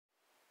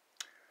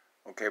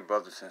Okay,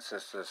 brothers and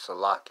sisters,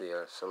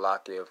 Salakia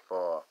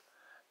for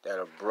that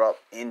abrupt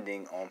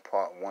ending on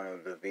part one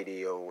of the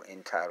video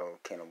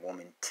entitled "Can a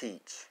Woman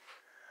Teach?"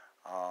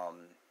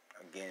 Um,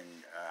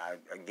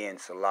 again,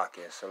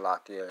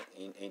 Salakia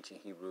in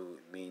ancient Hebrew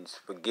means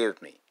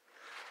forgive me.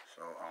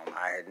 So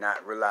I had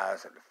not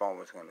realized that the phone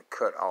was going to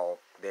cut off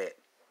that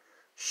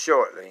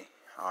shortly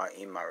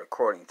in my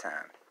recording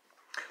time.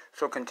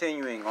 So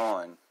continuing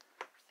on,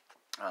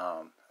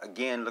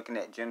 again looking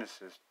at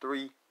Genesis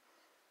 3.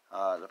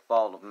 The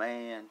fall of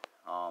man,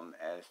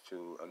 as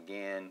to,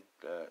 again,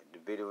 the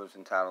video is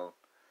entitled,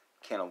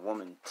 Can a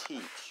Woman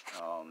Teach?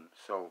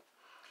 So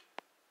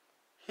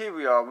here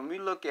we are. When we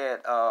look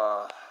at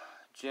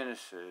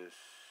Genesis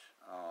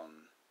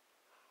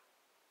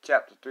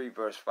chapter 3,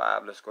 verse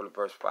 5, let's go to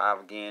verse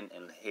 5 again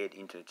and head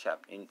into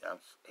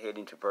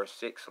verse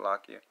 6,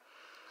 Salakia.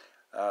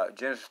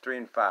 Genesis 3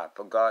 and 5,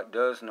 For God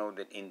does know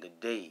that in the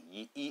day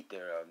ye eat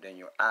thereof, then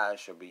your eyes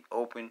shall be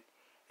open,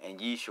 and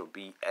ye shall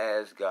be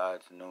as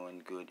gods,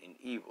 knowing good and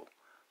evil.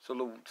 So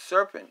the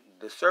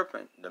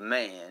serpent, the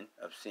man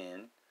of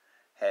sin,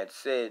 had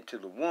said to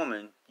the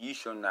woman, Ye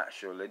shall not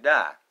surely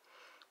die.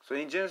 So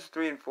in Genesis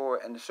 3 and 4,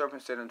 and the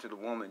serpent said unto the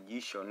woman, Ye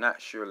shall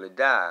not surely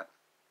die.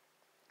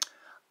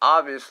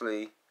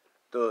 Obviously,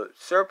 the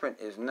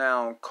serpent is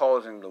now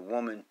causing the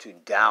woman to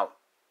doubt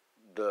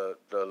the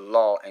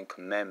law and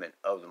commandment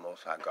of the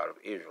Most High God of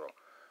Israel.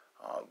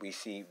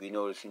 We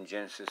notice in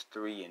Genesis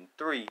 3 and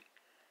 3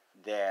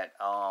 that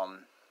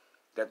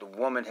that the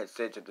woman had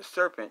said to the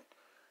serpent,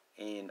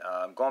 in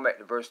going back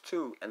to verse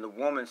 2, and the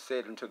woman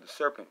said unto the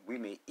serpent, We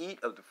may eat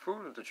of the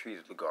fruit of the trees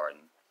of the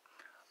garden,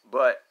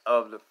 but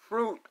of the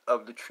fruit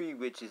of the tree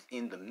which is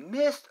in the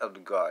midst of the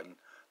garden,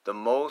 the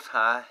Most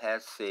High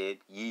hath said,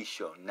 Ye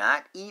shall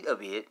not eat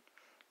of it,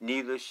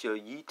 neither shall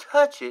ye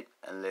touch it,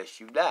 unless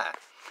you die.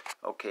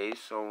 Okay,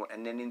 so,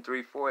 and then in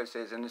 3:4 it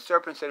says, And the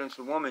serpent said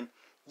unto the woman,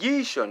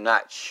 Ye shall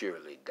not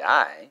surely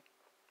die.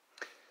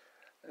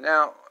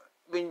 Now,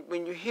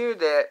 when you hear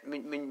that,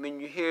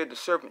 when you hear the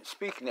serpent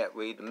speaking that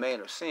way, the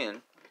man of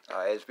sin,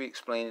 as we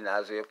explained in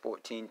Isaiah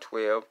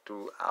 14:12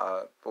 through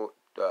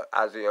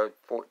Isaiah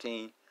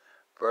 14,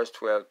 verse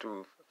 12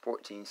 through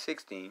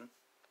 14:16,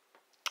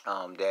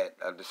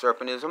 that the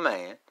serpent is a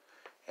man,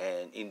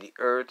 and in the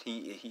earth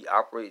he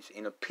operates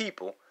in a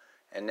people,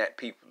 and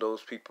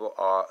those people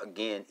are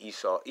again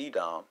Esau,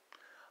 Edom,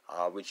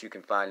 which you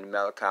can find in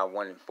Malachi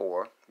 1 and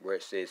 4, where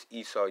it says,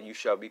 Esau, you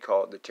shall be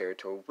called the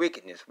territory of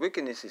wickedness.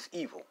 Wickedness is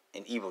evil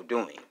and evil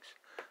doings.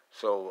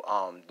 So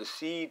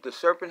the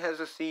serpent has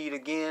a seed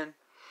again.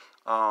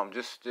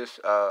 Just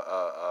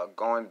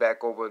going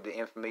back over the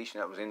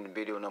information that was in the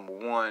video number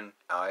 1,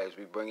 as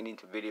we bring it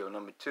into video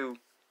number 2.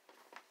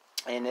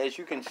 And as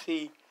you can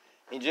see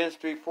in Genesis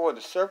 3:4,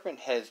 the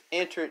serpent has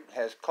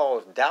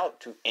caused doubt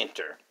to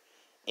enter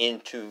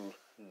into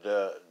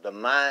the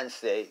mind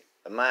state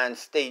and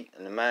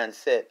the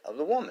mindset of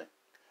the woman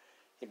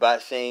by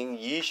saying,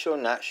 Ye shall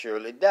not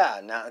surely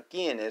die. Now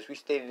again, as we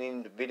stated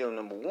in the video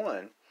number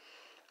 1,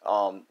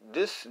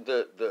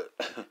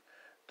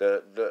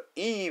 the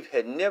Eve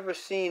had never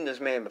seen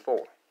this man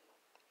before.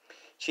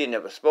 She had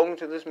never spoken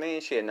to this man.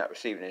 She had not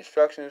received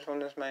instructions from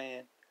this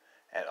man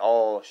at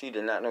all. She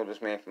did not know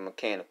this man from a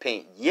can of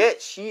paint.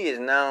 Yet she is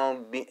now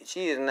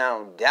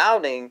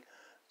doubting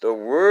the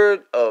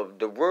word of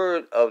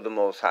the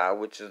Most High,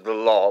 which is the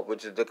law,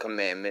 which is the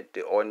commandment,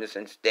 the ordinance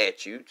and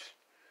statutes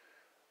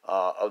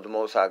of the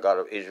Most High God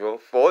of Israel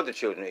for the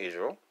children of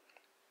Israel.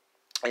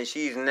 And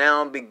she's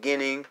now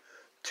beginning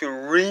to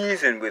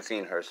reason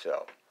within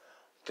herself,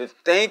 to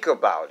think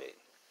about it,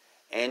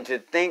 and to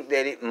think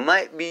that it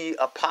might be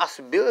a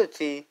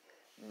possibility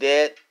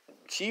that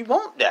she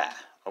won't die.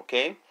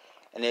 Okay?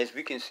 And as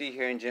we can see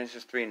here in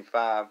Genesis 3 and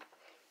 5,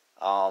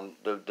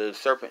 the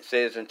serpent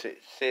says unto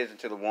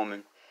the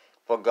woman,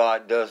 For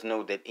God does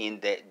know that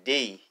in that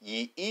day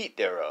ye eat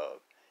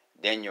thereof,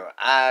 then your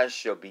eyes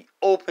shall be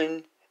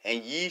opened,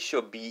 and ye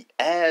shall be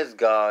as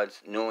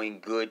gods, knowing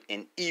good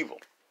and evil.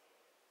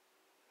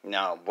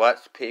 Now,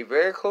 pay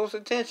very close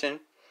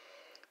attention.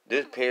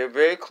 Pay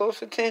very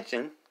close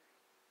attention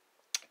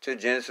to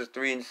Genesis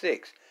 3 and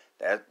 6.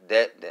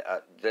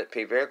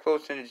 Pay very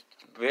close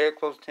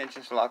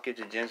attention, so I'll get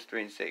to Genesis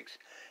 3 and 6.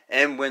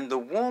 And when the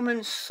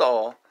woman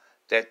saw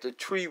that the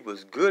tree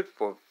was good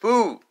for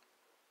food,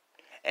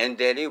 and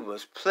that it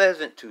was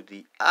pleasant to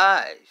the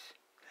eyes,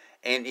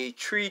 and a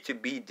tree to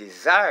be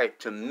desired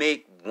to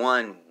make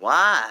one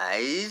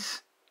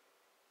wise,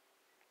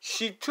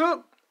 she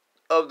took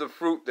of the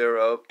fruit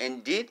thereof,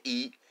 and did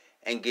eat,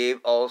 and gave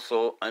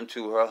also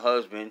unto her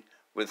husband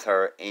with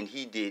her, and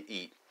he did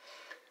eat.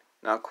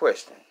 Now,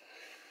 question.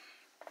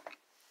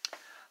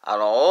 Out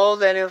of all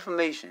that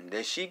information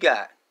that she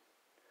got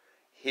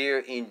here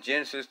in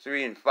Genesis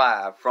 3 and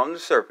 5 from the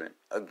serpent,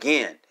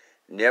 again,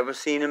 never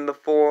seen him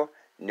before,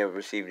 never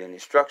received any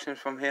instructions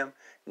from him,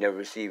 never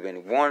received any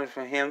warnings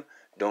from him,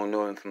 don't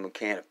know him from a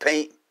can of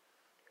paint,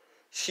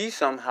 she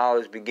somehow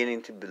is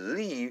beginning to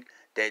believe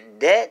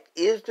that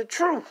is the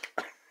truth.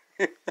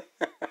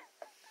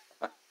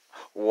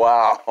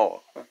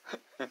 Wow.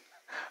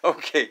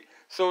 Okay,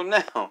 So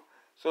now,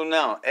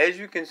 as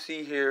you can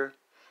see here,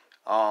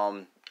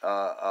 let's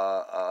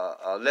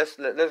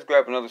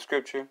grab another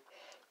scripture,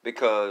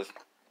 because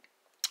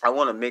I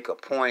want to make a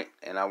point,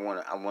 and I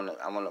want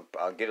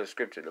to get a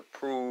scripture to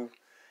prove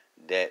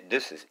that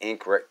this is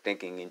incorrect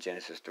thinking in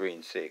Genesis 3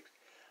 and 6.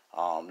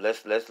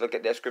 Let's look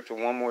at that scripture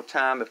one more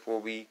time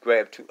before we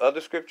grab two other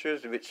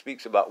scriptures which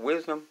speaks about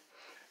wisdom.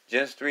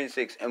 Genesis 3 and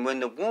 6. And when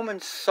the woman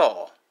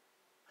saw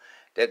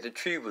that the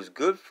tree was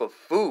good for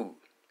food,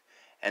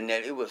 and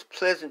that it was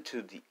pleasant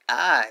to the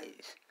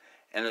eyes,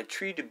 and a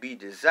tree to be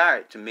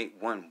desired to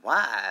make one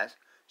wise,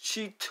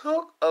 she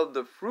took of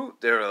the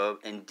fruit thereof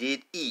and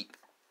did eat.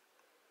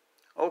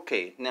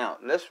 Okay, now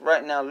let's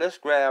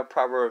grab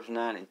Proverbs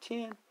 9 and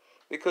 10,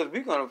 because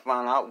we're gonna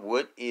find out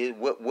what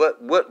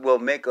will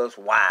make us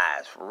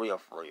wise for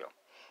real.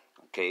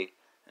 Okay,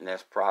 and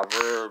that's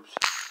Proverbs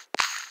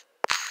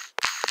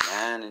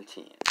 9 and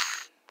 10.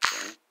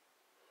 Okay,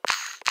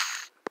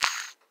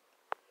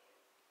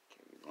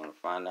 we're gonna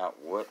find out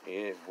what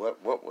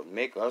would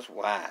make us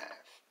wise.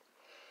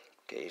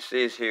 Okay, it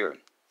says here,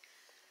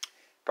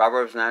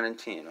 Proverbs 9 and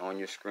 10 on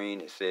your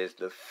screen. It says,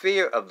 "The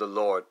fear of the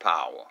Lord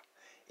power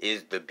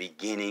is the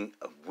beginning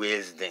of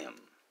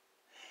wisdom,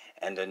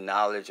 and the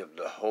knowledge of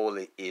the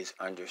holy is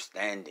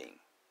understanding."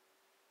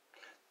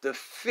 The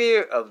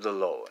fear of the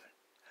Lord.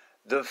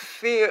 The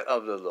fear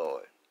of the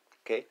Lord.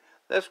 Okay,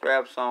 let's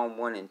grab Psalm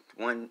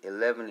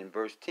 111 and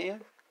verse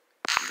 10.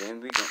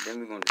 Then we're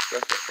going to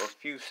discuss that for a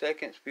few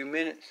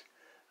minutes.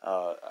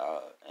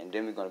 And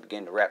then we're going to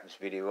begin to wrap this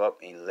video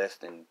up in less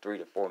than 3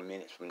 to 4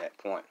 minutes from that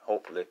point.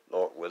 Hopefully,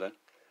 Lord willing,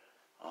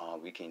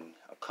 we can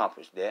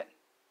accomplish that.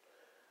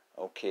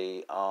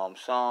 Okay,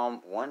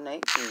 Psalm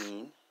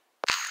 119,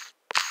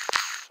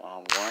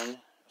 Psalm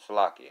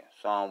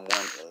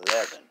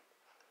 111,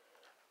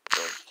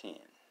 verse 10.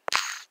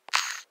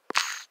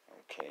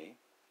 Okay,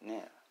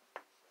 now,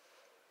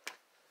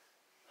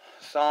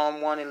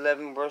 Psalm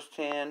 111, verse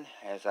 10,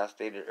 as I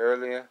stated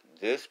earlier,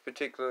 this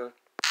particular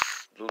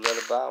Blue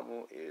Letter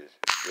Bible is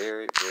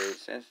very, very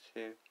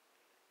sensitive.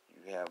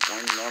 You have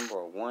one number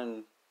or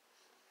one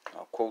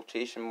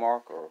quotation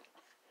mark or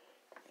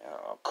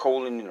a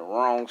colon in the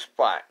wrong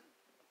spot,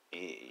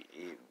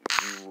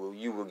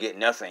 you will get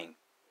nothing.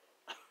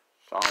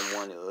 Psalm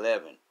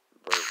 111,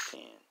 verse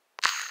 10.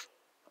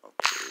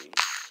 Okay,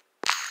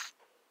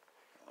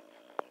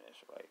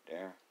 that's right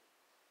there.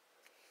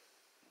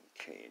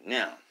 Okay,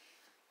 now,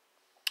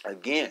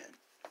 again,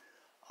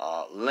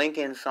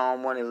 linking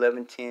Psalm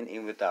 111:10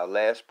 in with our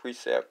last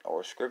precept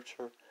or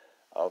scripture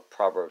of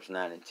Proverbs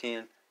 9 and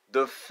 10.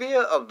 The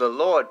fear of the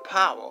Lord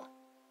power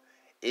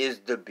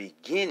is the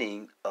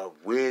beginning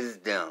of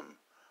wisdom.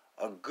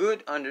 A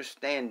good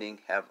understanding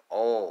have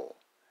all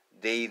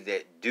they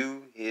that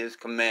do his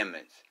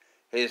commandments.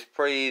 His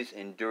praise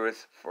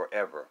endureth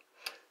forever.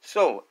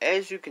 So,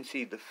 as you can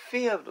see, the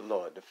fear of the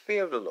Lord, the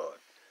fear of the Lord,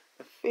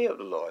 the fear of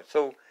the Lord.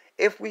 So,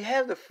 if we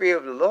have the fear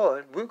of the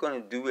Lord, we're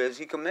going to do as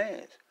he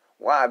commands.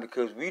 Why?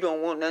 Because we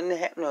don't want nothing to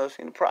happen to us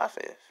in the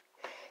process.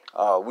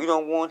 We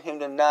don't want him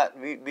to not,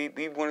 we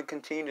want to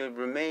continue to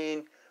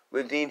remain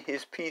within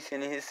his peace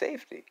and his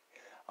safety.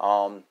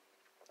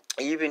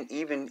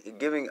 Even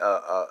giving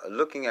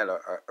looking at an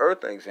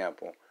earthly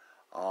example,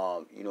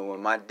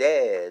 when my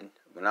dad,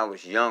 when I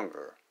was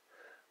younger,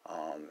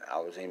 I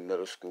was in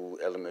middle school,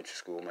 elementary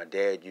school, my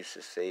dad used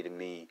to say to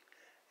me,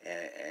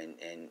 and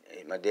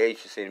my dad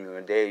used to say,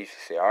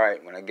 all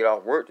right, when I get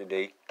off work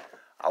today,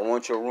 I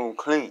want your room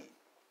clean.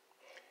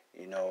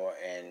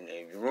 And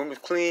if your room is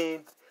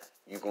clean,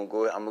 I'm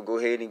gonna go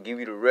ahead and give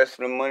you the rest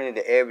of the money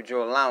to average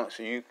your allowance,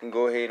 so you can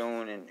go ahead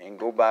on and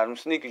go buy them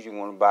sneakers you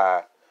want to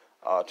buy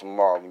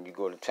tomorrow when you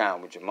go to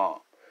town with your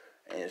mom.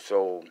 And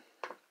so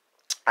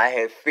I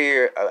had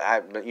fear,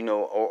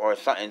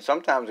 and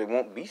sometimes it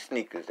won't be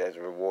sneakers as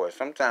a reward.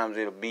 Sometimes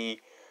it'll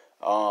be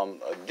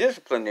a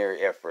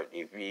disciplinary effort.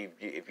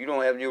 If you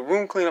don't have your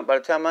room cleaned up by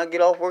the time I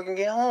get off work and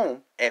get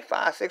home at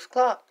 5, 6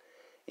 o'clock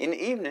in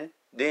the evening,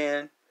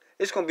 then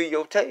it's gonna be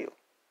your tail.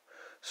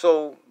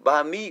 So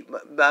by me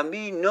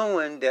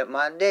knowing that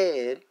my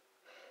dad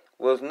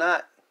was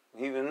not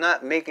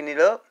making it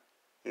up,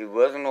 it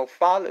wasn't no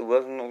folly, it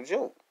wasn't no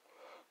joke.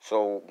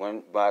 So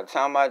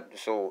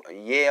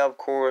of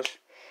course,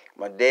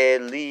 my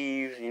dad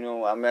leaves,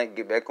 I might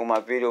get back on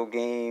my video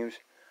games.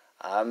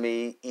 I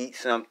may eat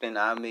something.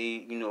 I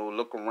may,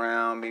 look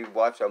around, maybe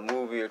watch a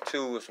movie or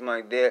two or something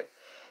like that.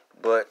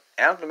 But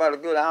after about a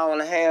good hour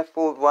and a half,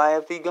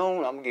 after he's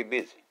gone, I'm going to get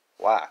busy.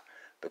 Why?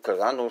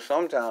 Because I know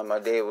sometimes my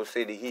dad will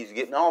say that he's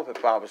getting off at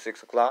 5 or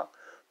 6 o'clock,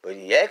 but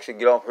he actually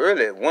get off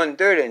early at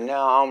 1:30, and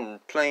now I'm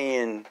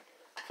playing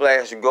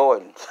Flash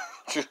Gordon,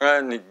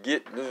 trying to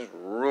get this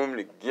room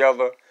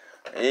together.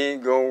 It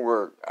ain't gonna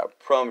work. I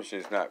promise you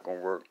it's not gonna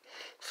work.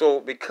 So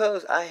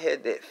because I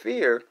had that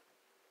fear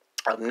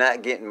of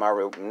not getting my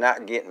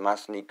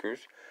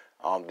sneakers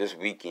this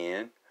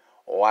weekend,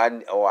 or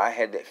I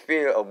had that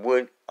fear of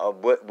what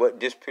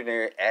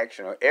disciplinary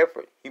action or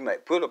effort he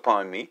might put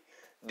upon me,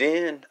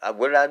 then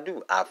what did I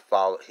do? I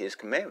followed his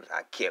commandments.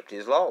 I kept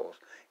his laws.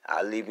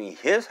 I lived in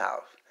his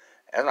house.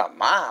 That's not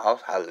my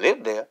house. I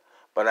lived there,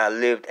 but I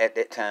lived at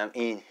that time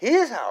in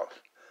his house.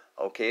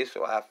 Okay,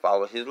 so I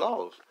followed his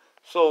laws.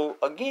 So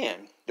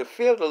again, the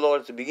fear of the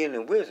Lord is the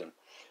beginning of wisdom.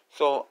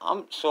 So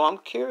I'm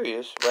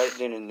curious right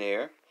then and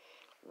there,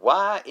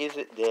 why is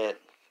it that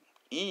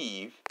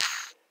Eve,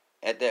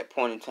 at that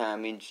point in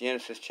time in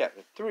Genesis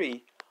chapter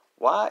 3,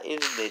 why is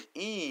it that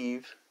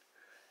Eve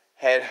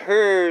had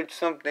heard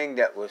something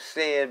that was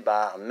said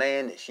by a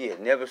man that she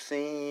had never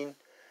seen,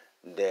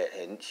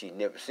 she'd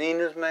never seen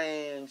this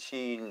man,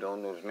 she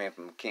don't know this man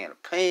from a can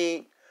of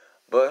paint,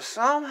 but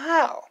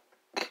somehow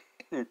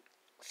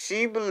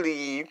she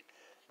believed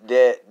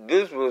that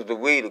this was the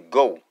way to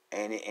go,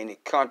 and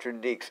it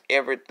contradicts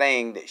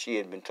everything that she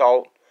had been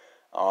taught,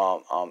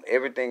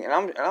 everything. And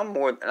I'm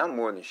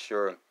more than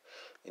sure,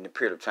 in the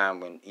period of time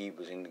when Eve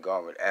was in the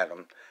garden with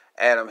Adam,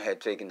 Adam had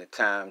taken the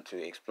time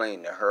to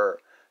explain to her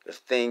the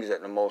things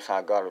that the Most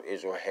High God of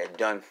Israel had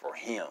done for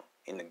him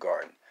in the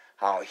garden,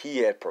 how he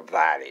had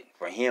provided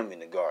for him in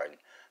the garden,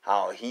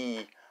 how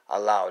he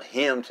allowed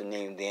him to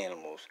name the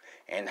animals,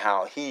 and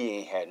how he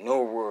ain't had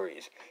no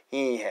worries.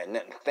 He ain't had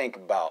nothing to think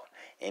about.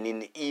 And in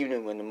the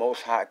evening, when the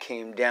Most High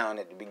came down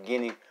at the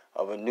beginning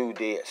of a new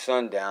day at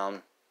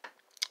sundown,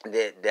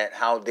 that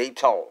how they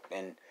talked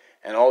and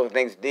all the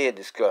things they had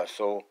discussed.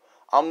 So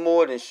I'm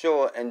more than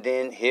sure. And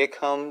then here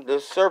comes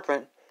the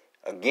serpent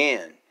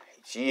again.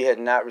 She had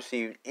not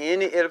received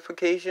any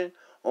edification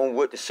on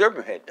what the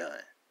serpent had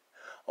done,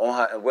 on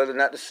how, whether or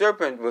not the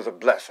serpent was a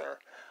blesser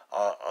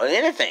or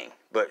anything.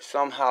 But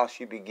somehow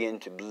she began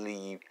to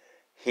believe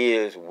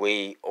his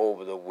way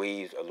over the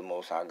ways of the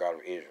Most High God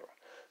of Israel.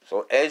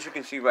 So as you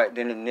can see right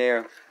then and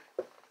there,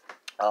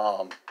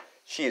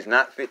 she is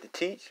not fit to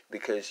teach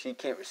because she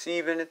can't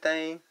receive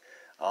anything.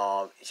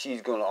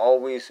 She's going to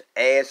always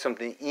add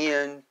something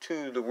in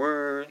to the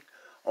word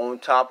on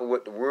top of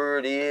what the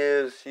word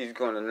is. She's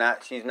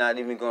not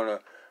even going to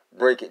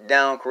break it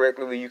down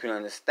correctly where you can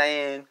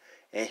understand.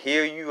 And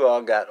here you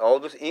are, got all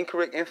this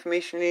incorrect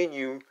information in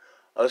you,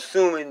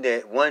 assuming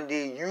that one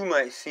day you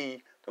might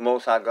see the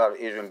Most High God of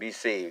Israel and be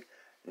saved.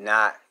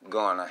 Not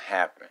gonna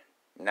happen.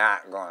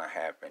 Not gonna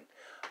happen.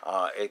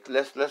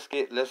 Let's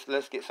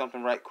get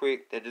something right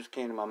quick that just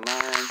came to my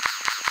mind.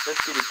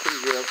 Let's get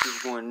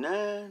Ecclesiastes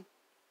 1:9.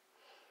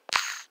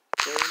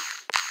 Okay.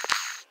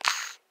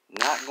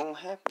 Not gonna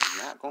happen.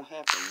 Not gonna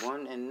happen.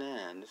 1 and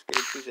 9. Let's get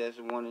Ecclesiastes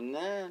 1 and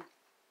 9.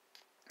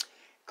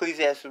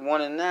 Ecclesiastes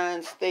 1 and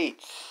 9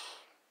 states.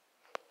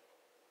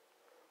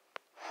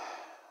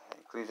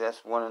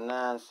 Ecclesiastes 1 and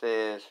 9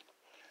 says,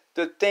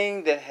 "The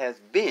thing that has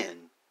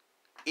been,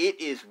 it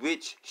is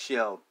which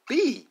shall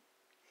be,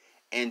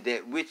 and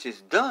that which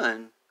is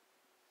done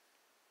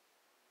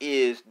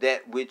is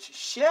that which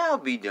shall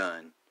be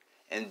done,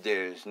 and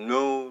there is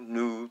no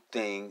new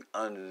thing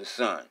under the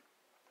sun."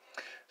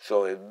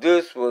 So if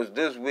this was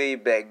this way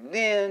back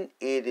then,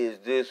 it is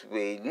this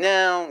way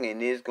now,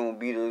 and it's gonna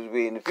be this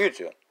way in the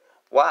future.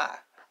 Why?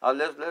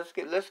 Let's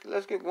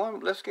get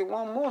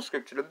one more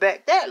scripture to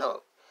back that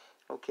up.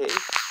 Okay.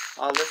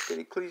 Let's get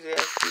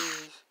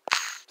Ecclesiastes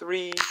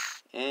 3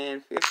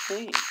 and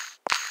 15.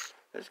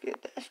 Let's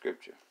get that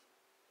scripture.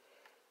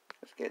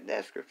 Let's get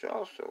that scripture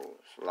also.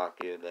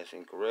 Salakia, that's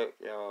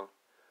incorrect, y'all.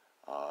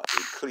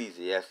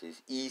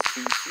 Ecclesiastes,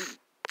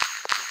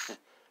 ECC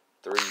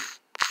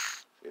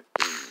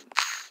 3:15.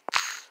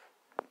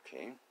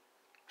 Okay.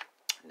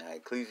 Now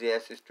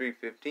Ecclesiastes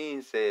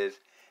 3:15 says,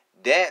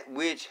 "That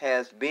which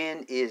has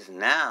been is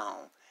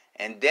now,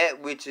 and that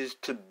which is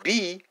to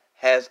be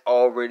has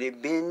already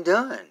been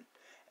done.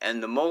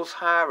 And the Most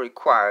High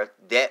requires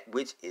that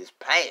which is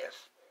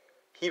past."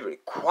 He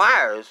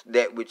requires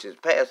that which is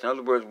past. In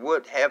other words,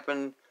 what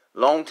happened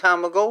long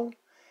time ago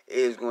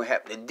is going to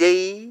happen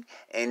today,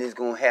 and it's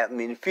going to happen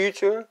in the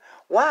future.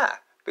 Why?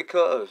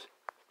 Because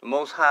the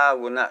Most High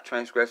will not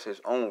transgress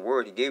His own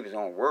word. He gave His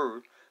own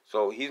word,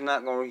 so He's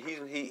not going.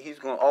 He's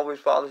going to always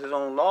follow His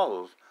own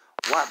laws.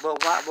 Why?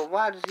 But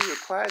why does He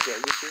require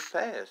that which is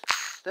past?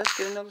 Let's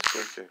get another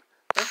scripture.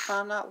 Let's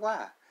find out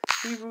why.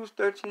 Hebrews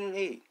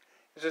 13:8.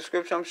 It's a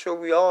scripture I'm sure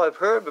we all have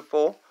heard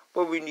before,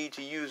 but we need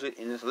to use it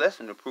in this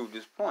lesson to prove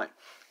this point.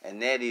 And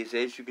that is,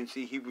 as you can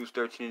see, Hebrews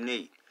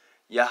 13:8.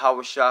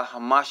 Yahushua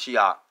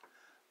HaMashiach,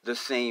 the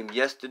same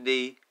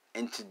yesterday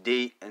and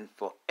today and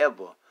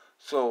forever.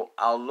 So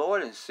our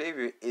Lord and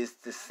Savior is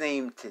the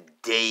same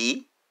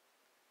today.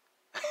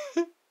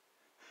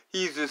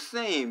 He's the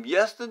same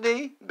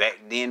yesterday,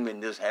 back then when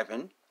this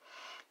happened.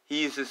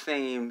 He's the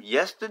same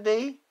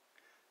yesterday,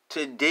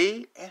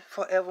 today, and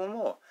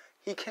forevermore.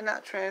 He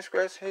cannot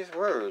transgress His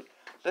word.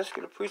 Let's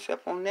get a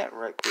precept on that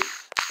right quick.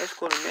 Let's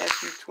go to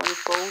Matthew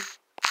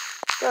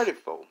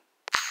 24:34.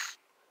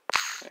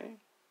 Okay.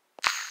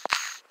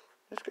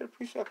 Let's get a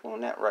precept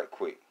on that right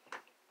quick.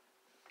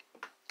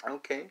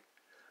 Okay.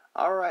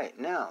 All right.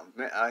 Now,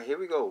 here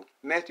we go.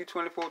 Matthew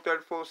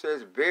 24:34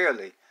 says,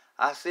 "Verily,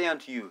 I say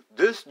unto you,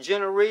 this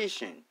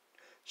generation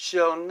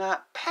shall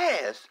not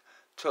pass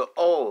till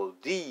all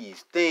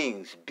these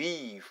things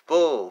be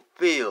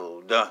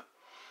fulfilled."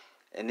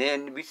 And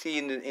then we see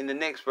in the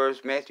next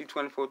verse, Matthew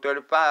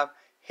 24:35,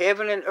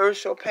 Heaven and earth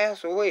shall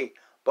pass away,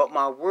 but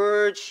my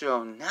word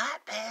shall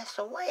not pass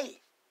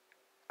away.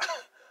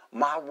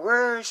 My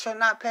word shall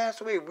not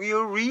pass away. We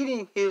are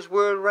reading his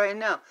word right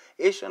now.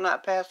 It shall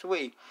not pass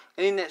away.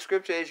 And in that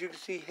scripture, as you can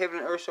see, heaven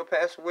and earth shall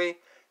pass away.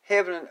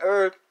 Heaven and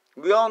earth,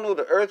 we all know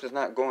the earth is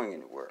not going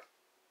anywhere.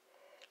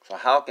 So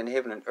how can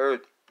heaven and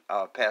earth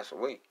pass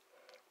away?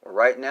 Well,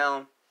 right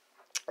now,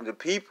 the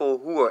people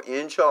who are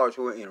in charge,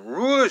 who are in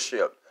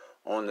rulership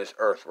on this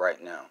earth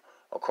right now,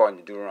 according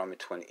to Deuteronomy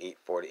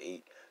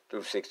 28:48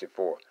 through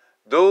 64,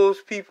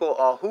 those people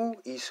are who?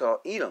 Esau,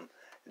 Edom.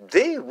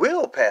 They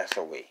will pass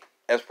away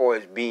as far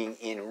as being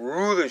in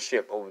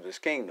rulership over this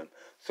kingdom,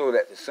 so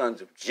that the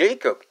sons of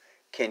Jacob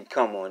can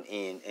come on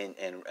in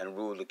and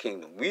rule the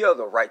kingdom. We are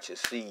the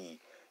righteous seed,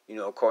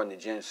 according to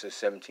Genesis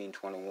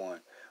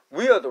 17:21.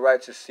 We are the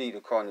righteous seed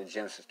according to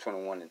Genesis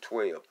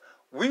 21:12.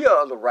 We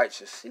are the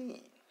righteous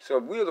seed. So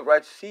if we are the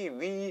righteous seed,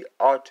 we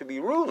are to be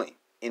ruling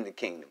in the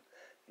kingdom.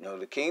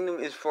 The kingdom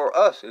is for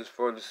us. It's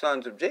for the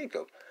sons of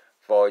Jacob.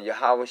 For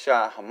Yahweh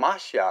Shah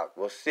Hamashiach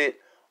will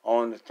sit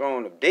on the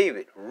throne of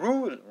David,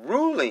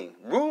 ruling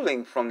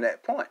from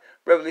that point.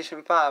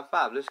 Revelation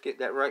 5:5. Let's get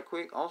that right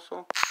quick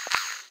also.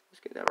 Let's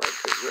get that right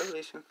quick.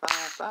 Revelation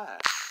 5:5.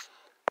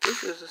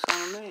 This is the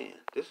Son of Man.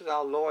 This is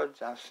our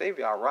Lord, our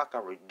Savior, our Rock,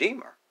 our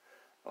Redeemer.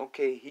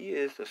 Okay, he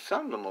is the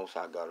Son of the Most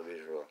High God of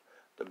Israel,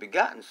 the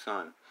begotten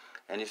Son.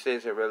 And it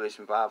says in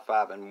Revelation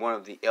 5:5, and one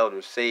of the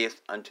elders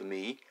saith unto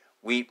me,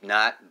 weep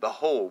not,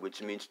 behold,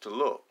 which means to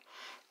look,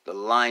 the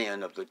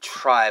Lion of the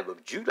tribe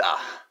of Judah,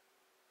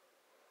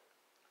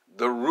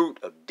 the root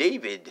of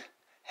David,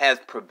 has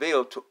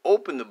prevailed to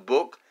open the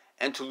book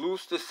and to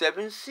loose the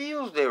seven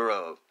seals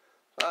thereof.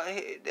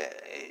 You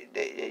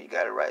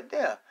got it right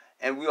there.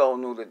 And we all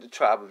know that the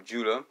tribe of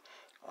Judah,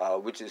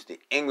 which is the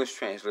English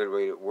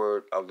transliterated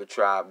word of the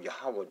tribe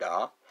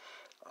Yahwadah,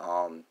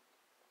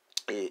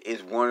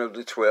 is one of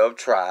the 12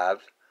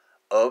 tribes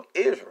of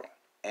Israel.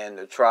 And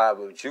the tribe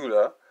of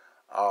Judah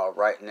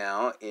right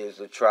now is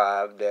the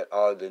tribe that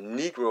are the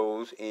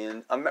Negroes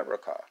in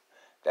America.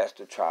 That's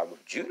the tribe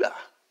of Judah.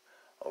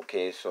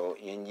 Okay, so,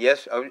 and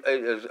yes,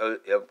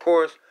 of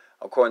course,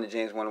 according to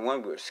James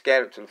 1:1, we are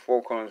scattered to the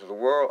four corners of the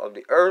world, of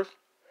the earth.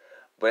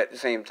 But at the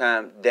same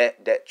time,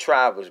 that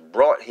tribe was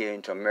brought here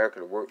into America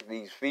to work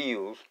these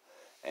fields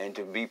and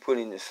to be put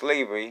into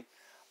slavery,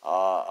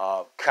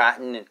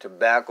 cotton and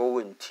tobacco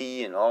and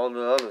tea and all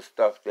the other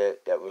stuff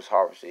that was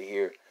harvested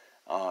here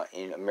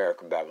in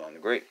America, Babylon the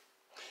Great.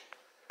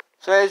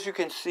 So as you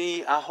can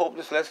see, I hope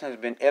this lesson has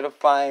been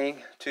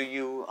edifying to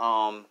you.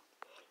 I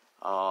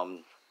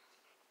want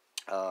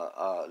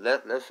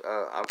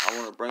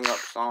to bring up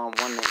Psalm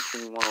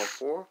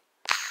 119:104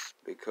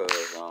 because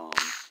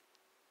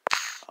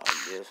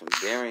there's some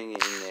bearing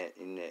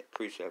in that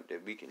precept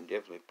that we can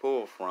definitely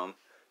pull from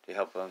to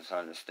help us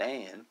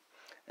understand.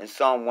 And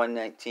Psalm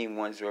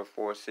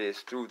 119:104 says,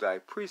 through thy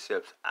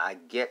precepts I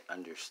get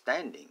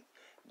understanding,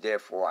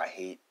 therefore I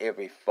hate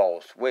every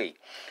false way.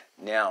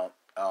 Now,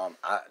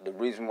 the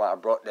reason why I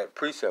brought that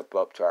precept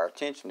up to our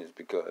attention is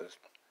because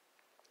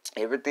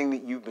everything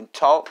that you've been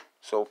taught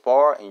so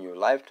far in your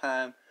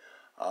lifetime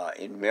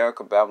in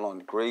America, Babylon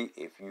the Great,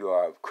 if you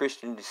are of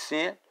Christian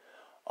descent,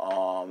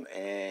 and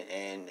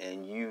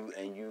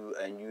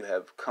you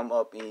have come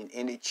up in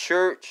any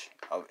church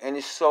of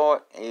any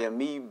sort,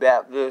 AME,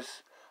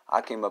 Baptist.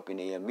 I came up in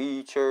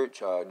AME church,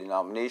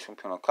 denomination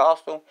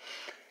Pentecostal.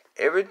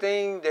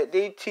 Everything that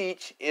they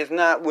teach is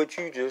not what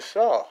you just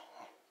saw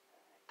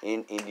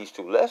in these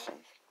two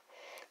lessons.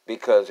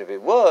 Because if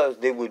it was,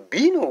 there would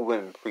be no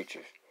women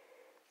preachers.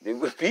 There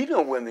would be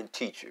no women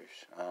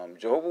teachers.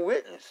 Jehovah's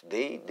Witness,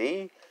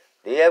 they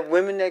have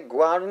women that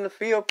go out in the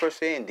field per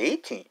se and they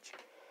teach.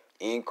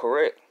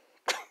 Incorrect.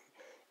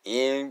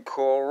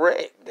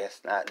 Incorrect.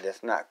 That's not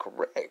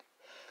correct.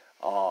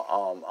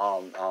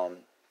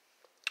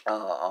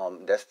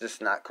 That's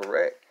just not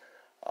correct.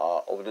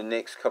 Over the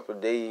next couple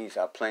of days,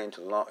 I plan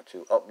to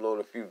upload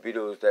a few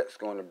videos that's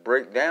going to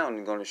break down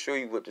and going to show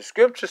you what the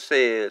scripture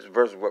says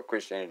versus what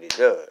Christianity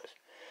does.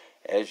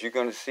 As you're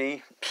going to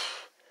see,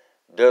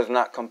 does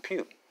not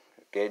compute.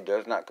 Okay,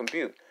 does not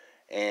compute.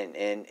 And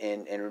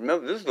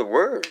remember, this is the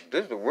word.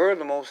 This is the word of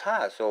the Most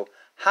High. So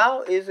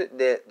how is it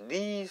that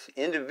these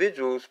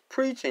individuals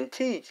preach and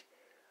teach?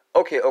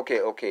 Okay.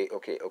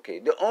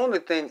 The only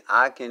thing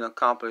I can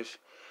accomplish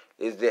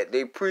is that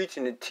they preach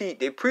and teach.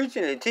 They preach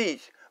and they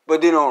teach,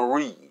 but they don't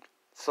read.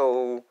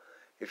 So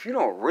if you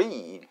don't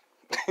read,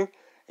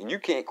 and you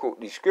can't quote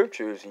these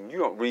scriptures, and you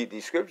don't read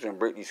these scriptures and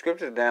break these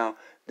scriptures down,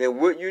 then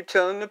what you're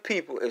telling the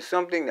people is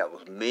something that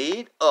was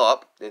made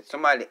up, that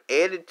somebody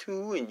added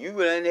to, and you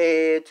went and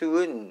add to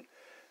it, and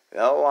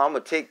I'm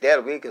going to take that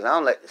away because I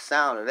don't like the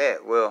sound of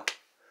that. Well,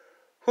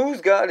 whose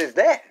God is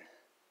that?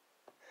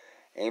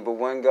 Ain't but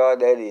one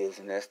God that is,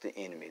 and that's the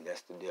enemy.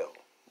 That's the devil.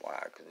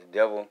 Why? Because the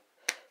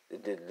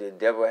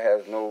devil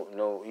has he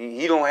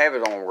don't have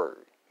his own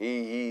word.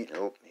 He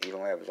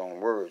don't have his own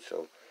word.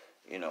 So,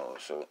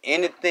 so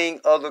anything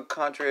other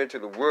contrary to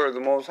the word of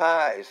the Most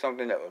High is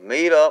something that was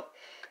made up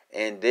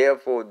and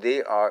therefore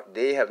they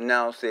have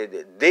now said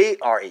that they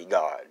are a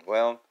god.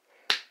 Well,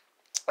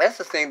 that's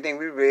the same thing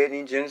we read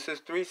in Genesis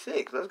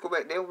 3:6. Let's go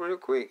back there real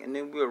quick, and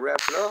then we'll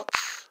wrap it up.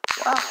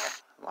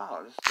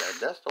 Wow,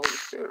 that's the Holy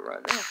Spirit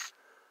right there.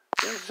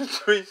 Genesis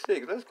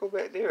 3:6. Let's go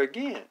back there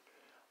again.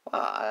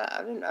 Wow,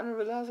 I didn't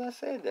realize I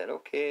said that.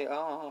 Okay,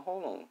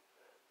 hold on.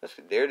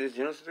 There it is,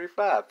 Genesis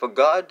 3:5. For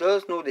God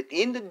does know that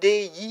in the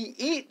day ye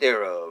eat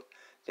thereof,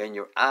 then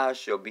your eyes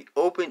shall be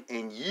opened,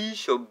 and ye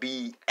shall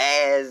be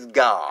as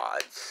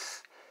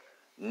gods,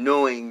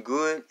 knowing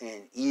good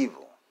and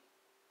evil.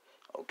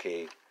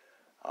 Okay,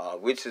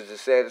 which is the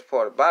saddest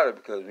part about it,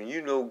 because when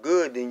you know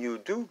good, then you'll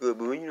do good,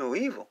 but when you know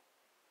evil,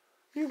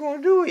 you're gonna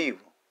do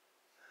evil.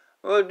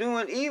 Well,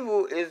 doing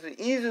evil is the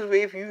easiest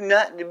way for you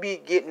not to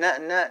get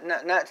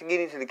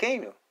into the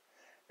kingdom.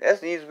 That's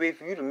the easiest way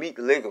for you to meet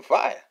the lake of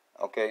fire.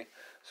 Okay,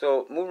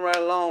 so moving right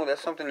along,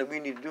 that's something that we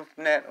need to do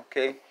from that.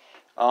 Okay,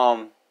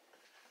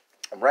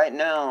 right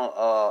now,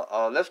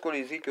 let's go to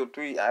Ezekiel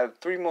 3. I have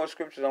 3 more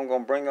scriptures I'm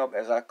going to bring up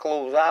as I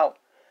close out,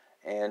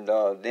 and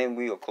then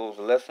we'll close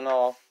the lesson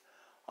off.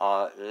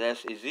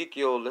 That's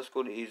Ezekiel. Let's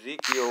go to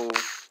Ezekiel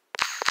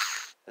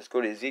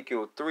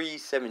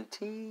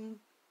 3:17.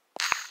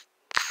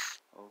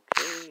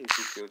 Okay,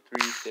 Ezekiel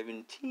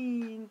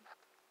 3:17.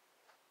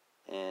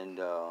 And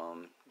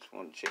just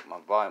want to check my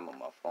volume on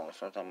my phone.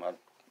 Sometimes I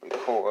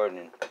record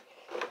and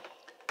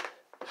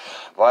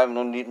volume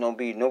don't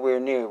be nowhere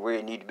near where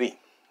it need to be.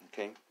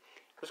 Okay,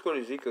 let's go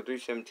to Ezekiel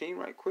 3:17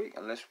 right quick,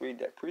 and let's read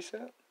that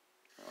precept.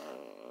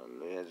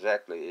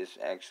 Exactly, it's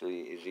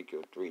actually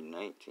Ezekiel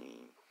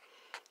 3:19.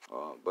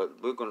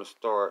 But we're gonna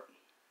start.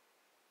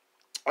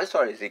 Let's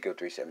start Ezekiel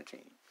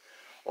 3:17.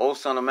 O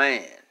son of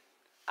man,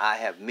 I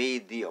have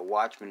made thee a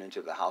watchman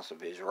into the house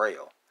of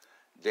Israel.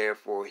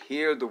 Therefore,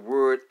 hear the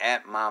word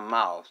at my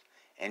mouth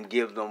and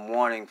give them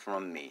warning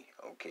from me.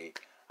 Okay,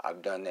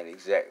 I've done that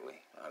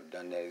exactly.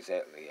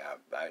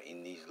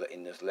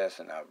 In this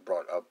lesson, I've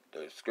brought up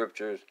the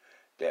scriptures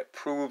that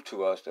prove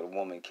to us that a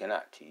woman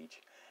cannot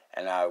teach,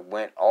 and I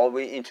went all the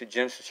way into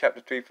Genesis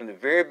chapter 3 from the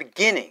very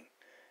beginning,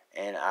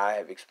 and I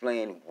have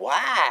explained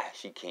why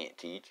she can't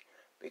teach,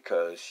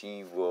 because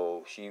she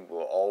will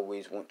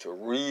always want to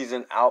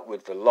reason out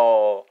with the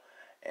law.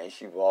 And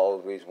she will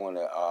always want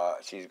to,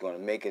 she's going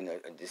to make a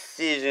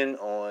decision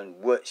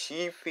on what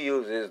she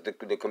feels is the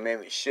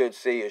commandment should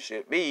say or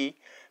should be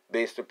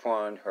based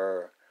upon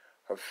her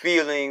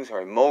feelings,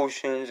 her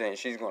emotions, and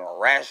she's going to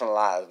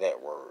rationalize that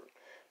word,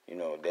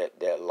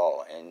 that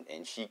law.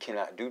 And she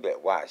cannot do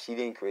that. Why? She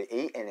didn't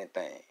create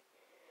anything.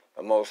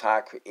 The Most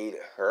High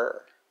created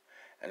her.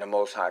 And the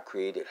Most High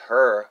created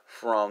her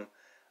from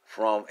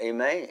a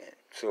man.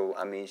 So,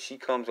 I mean, she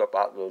comes up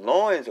out the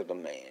loins of the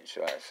man,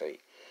 shall I say.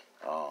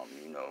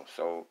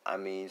 So, I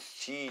mean,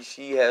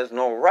 she has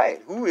no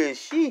right. Who is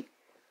she?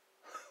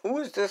 Who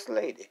is this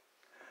lady?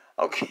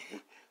 Okay,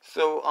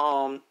 so,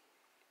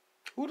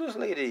 who this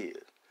lady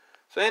is?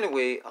 So,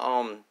 anyway,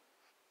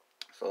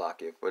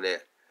 Salakia for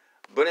that.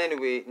 But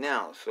anyway,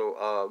 now,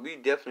 so, we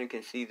definitely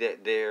can see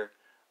that there.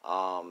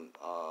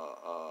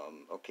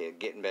 Okay,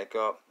 getting back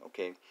up,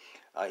 okay.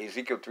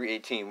 Ezekiel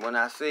 3:18, when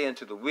I say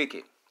unto the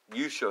wicked,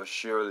 you shall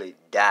surely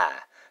die.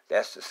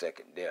 That's the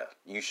second death.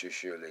 You shall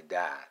surely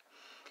die.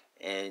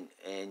 And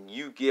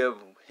you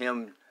give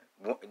him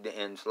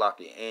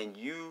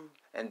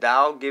and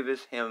thou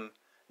givest him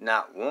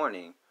not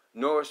warning,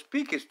 nor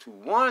speakest to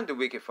warn the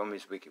wicked from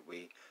his wicked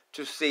way,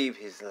 to save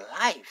his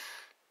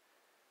life.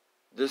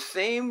 The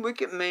same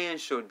wicked man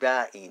shall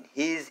die in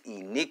his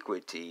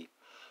iniquity,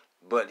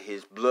 but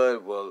his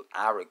blood will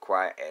I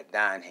require at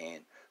thine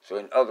hand. So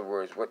in other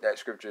words, what that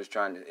scripture is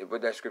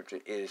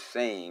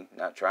saying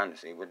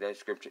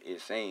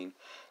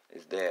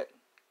is that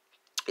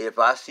if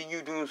I see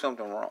you doing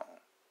something wrong,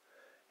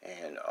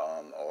 and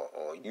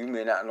or you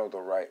may not know the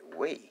right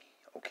way,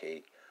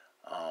 okay,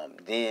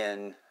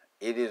 then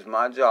it is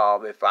my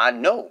job, if I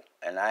know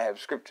and I have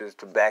scriptures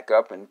to back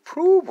up and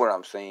prove what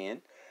I'm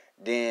saying,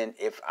 then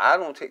if I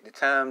don't take the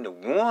time to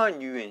warn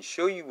you and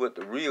show you what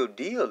the real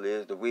deal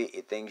is, the way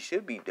things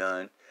should be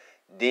done,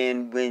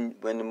 then when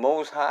the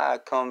Most High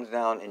comes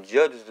down and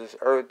judges this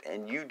earth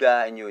and you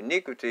die in your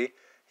iniquity,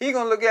 He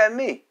gonna look at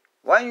me.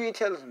 Why you ain't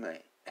tell us, man?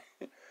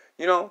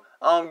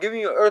 Giving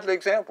you an earthly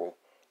example.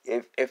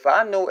 If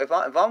I'm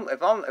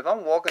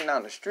walking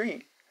down the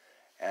street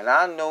and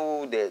I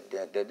know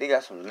that they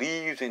got some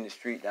leaves in the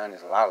street down,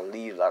 there's a lot of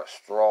leaves, a lot of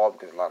straw,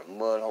 because a lot of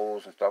mud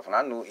holes and stuff, and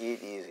I know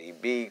it is a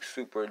big,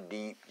 super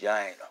deep,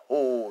 giant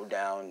hole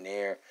down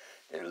there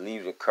that the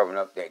leaves are covering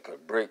up that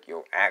could break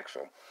your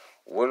axle.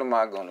 What am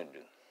I gonna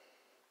do?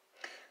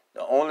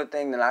 The only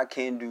thing that I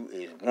can do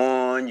is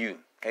warn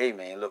you. Hey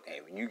man, look,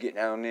 when you get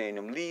down there in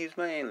them leaves,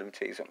 man, let me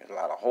tell you something. There's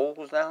a lot of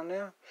holes down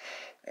there.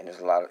 And there's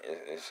a lot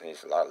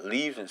of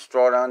leaves and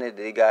straw down there that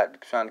they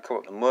got trying to cover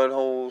up the mud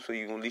holes, so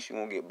at least you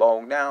won't get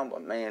bogged down.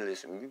 But man,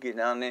 listen, when you get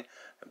down there,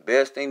 the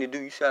best thing to do,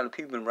 you see how the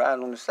people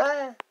riding on the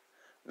side?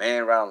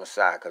 Man, ride on the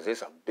side, because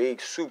it's a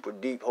big, super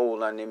deep hole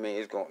down there, man.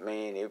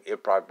 It'll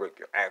probably break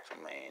your axle,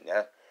 man.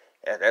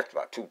 That's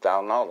about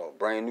 $2,000, a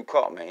brand new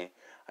car, man.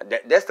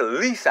 That's the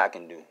least I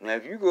can do. Now,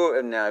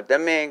 if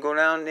that man go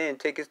down there and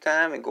take his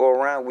time and go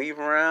around, weave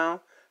around,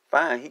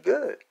 fine, he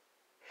good.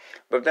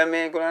 But if that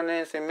man go down there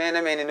and say, man,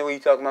 that man didn't know what he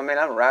talking about, man,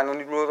 I've been riding on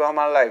these roads all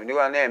my life. And go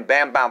down there and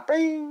bam, bam,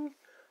 bing.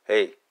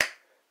 Hey,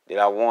 did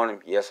I warn him?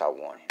 Yes, I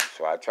warned him.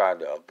 So I tried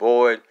to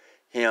avoid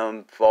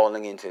him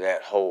falling into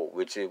that hole,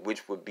 which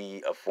would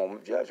be a form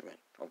of judgment.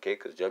 Okay,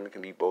 because judgment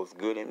can be both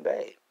good and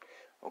bad.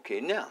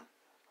 Okay, now,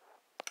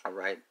 all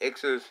right,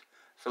 Ezekiel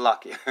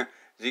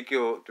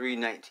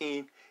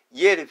 3:19.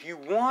 Yet if you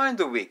warn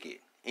the wicked,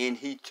 and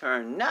he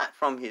turn not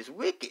from his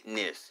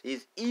wickedness,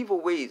 his evil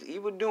ways,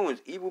 evil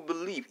doings, evil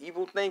belief,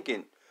 evil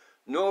thinking,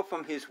 nor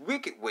from his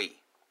wicked way,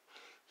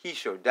 he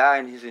shall die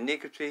in his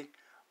iniquity,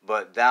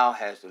 but thou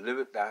hast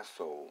delivered thy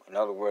soul. In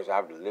other words,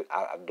 I've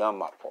done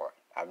my part.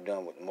 I've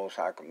done what the Most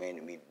High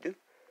commanded me to do.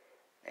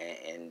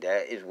 And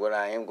that is what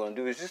I am going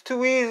to do. It's just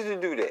too easy to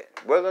do that.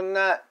 Whether or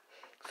not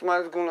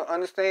somebody's going to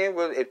understand,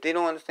 if they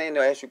don't understand,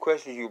 they'll ask you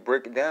questions, you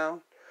break it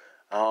down.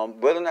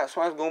 Whether or not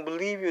somebody's going to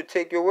believe you or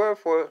take your word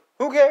for it,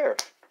 who cares?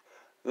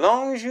 As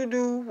long as you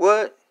do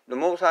what the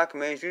Most High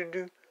commands you to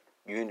do,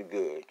 you're in the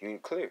good. You're in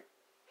the clear.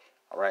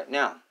 All right,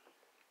 now,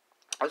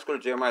 let's go to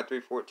Jeremiah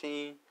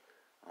 3:14.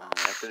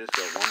 After this,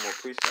 one more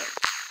precept.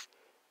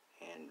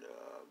 And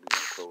we're going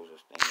to close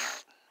this thing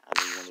out. I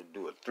didn't want to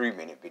do a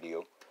 3-minute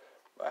video,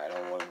 but I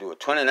don't want to do a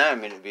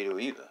 29-minute video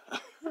either.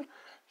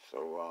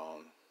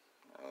 So,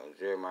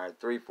 Jeremiah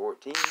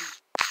 3:14.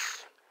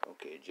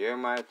 Okay,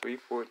 Jeremiah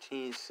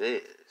 3:14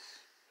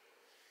 says,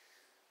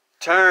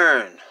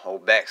 turn, O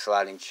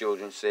backsliding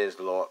children, says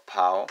the Lord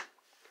power,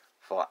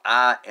 for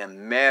I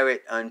am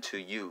married unto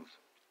you,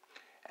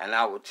 and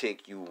I will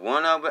take you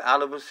one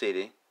out of a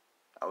city.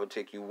 I will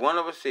take you one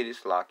of a city,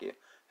 Slakia,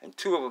 and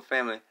two of a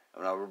family,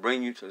 and I will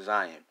bring you to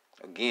Zion.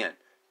 Again,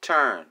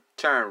 turn,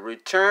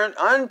 return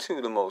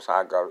unto the Most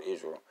High God of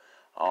Israel.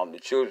 The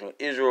children of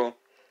Israel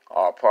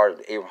are part of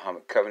the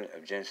Abrahamic covenant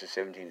of Genesis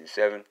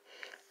 17:7,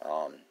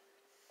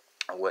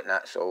 and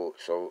whatnot. So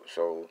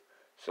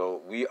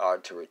we are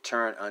to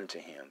return unto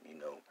Him.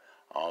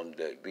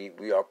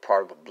 We are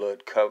part of a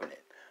blood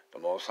covenant. The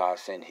Most High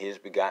sent His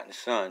begotten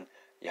Son,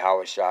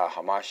 Yahweh Shah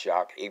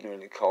Hamashiach,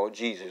 ignorantly called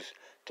Jesus,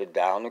 to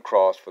die on the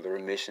cross for the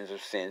remissions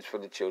of sins for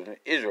the children of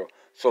Israel.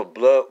 So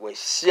blood was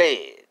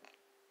shed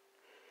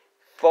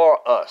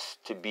for us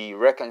to be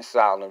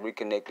reconciled and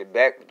reconnected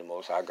back with the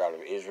Most High God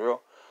of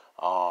Israel.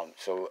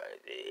 So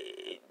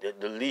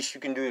the least you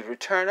can do is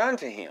return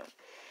unto Him.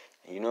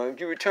 If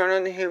you return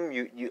unto Him,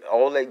 you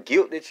all that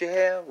guilt that you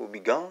have will be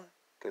gone.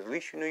 Because at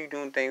least you know you're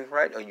doing things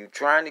right, or you're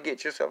trying to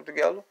get yourself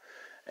together.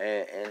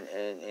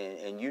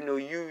 And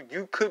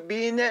you could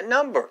be in that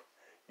number.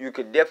 You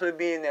could definitely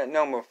be in that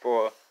number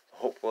for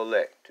hopeful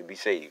elect to be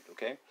saved.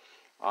 Okay.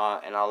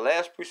 And our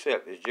last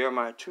precept is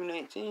Jeremiah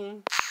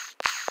 2:19.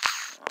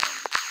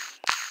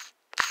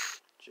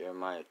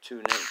 Jeremiah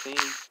 2:19.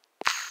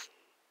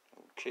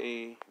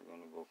 Okay, we're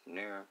gonna go from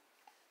there.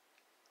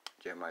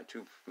 Jeremiah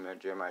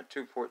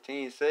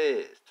 2:14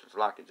 says,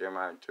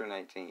 Jeremiah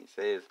 2:19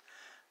 says,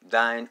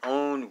 thine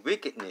own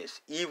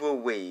wickedness, evil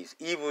ways,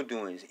 evil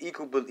doings,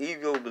 evil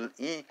beliefs,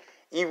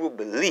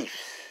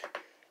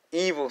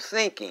 evil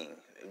thinking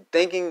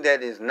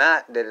that is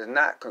not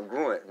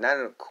congruent, not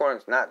in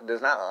accordance,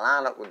 does not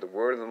line up with the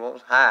word of the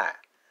Most High.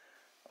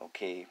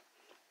 Okay,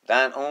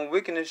 thine own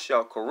wickedness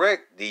shall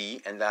correct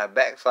thee, and thy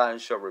backsliding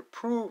shall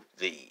reprove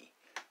thee.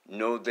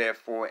 Know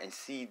therefore and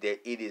see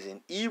that it is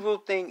an evil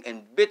thing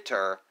and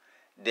bitter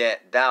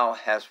that thou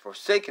hast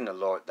forsaken the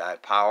Lord thy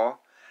power,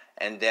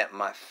 and that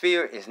my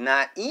fear is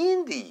not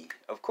in thee.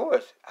 Of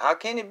course, how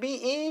can it be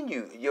in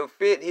you?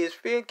 His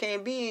fear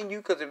can't be in you,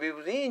 because if it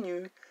was in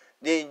you,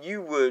 then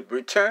you would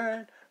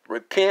return,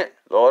 repent.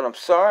 Lord, I'm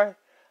sorry.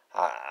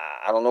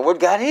 I don't know what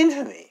got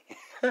into me.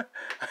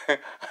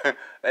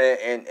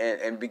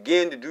 and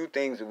begin to do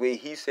things the way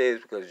He says,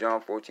 because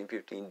John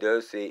 14:15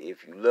 does say,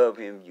 if you love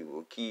Him, you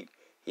will keep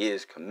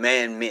His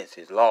commandments,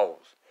 His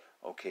laws.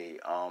 Okay,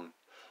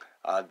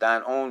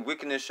 thine own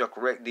wickedness shall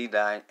correct thee,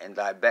 and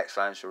thy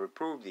backsliding shall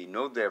reprove thee.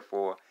 Know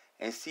therefore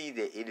and see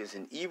that it is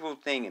an evil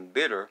thing and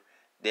bitter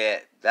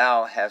that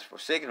thou hast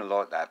forsaken the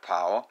Lord thy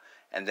power,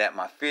 and that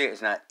my fear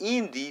is not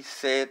in thee,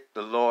 said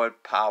the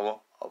Lord power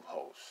of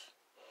hosts.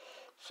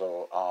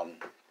 So,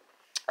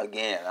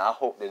 again, I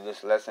hope that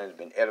this lesson has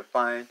been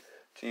edifying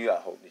to you.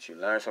 I hope that you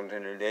learned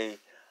something today.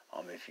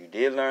 If you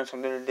did learn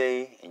something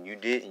today, and you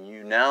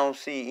now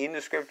see in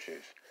the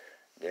scriptures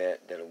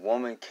that a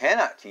woman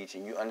cannot teach,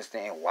 and you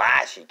understand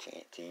why she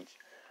can't teach,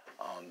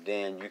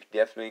 then you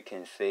definitely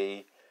can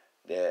say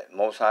that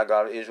Most High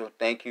God of Israel,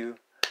 thank you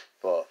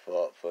for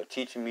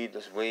teaching me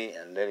this way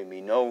and letting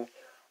me know.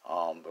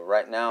 But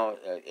right now,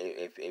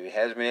 if it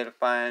has been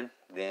edifying,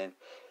 then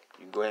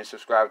you can go ahead and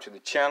subscribe to the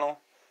channel.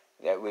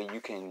 That way you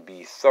can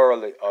be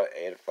thoroughly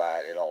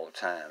edified at all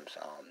times.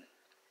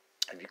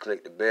 If you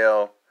click the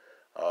bell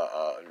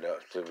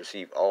to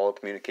receive all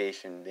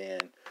communication,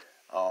 then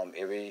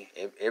every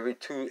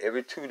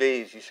 2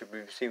 days you should be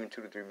receiving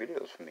 2 to 3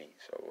 videos from me.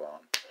 So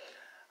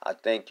I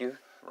thank you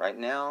right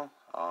now.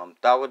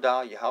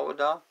 Tawadah,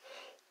 Yahwadah,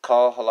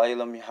 Call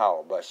Halaylam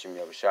Yahweh, Bashim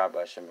Yahushai,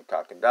 Bashim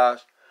Kakadash,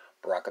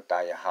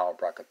 Barakatah Yahweh,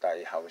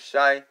 Barakatah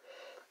Yahushai.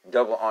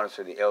 Double honor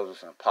to the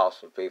elders and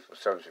apostles, faithful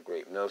servants of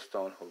Great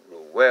Millstone, who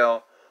rule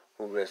well,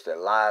 who risk their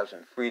lives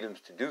and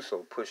freedoms to do so,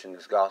 pushing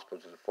this gospel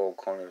to the four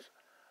corners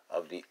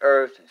of the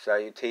earth. And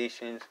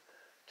salutations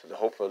to the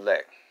hopeful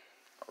elect.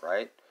 All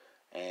right?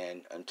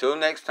 And until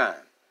next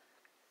time,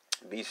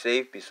 be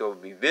safe, be sober,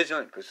 be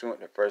vigilant,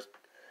 pursuant to 1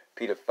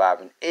 Peter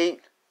 5 and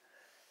 8,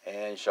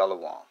 and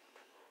Shalom.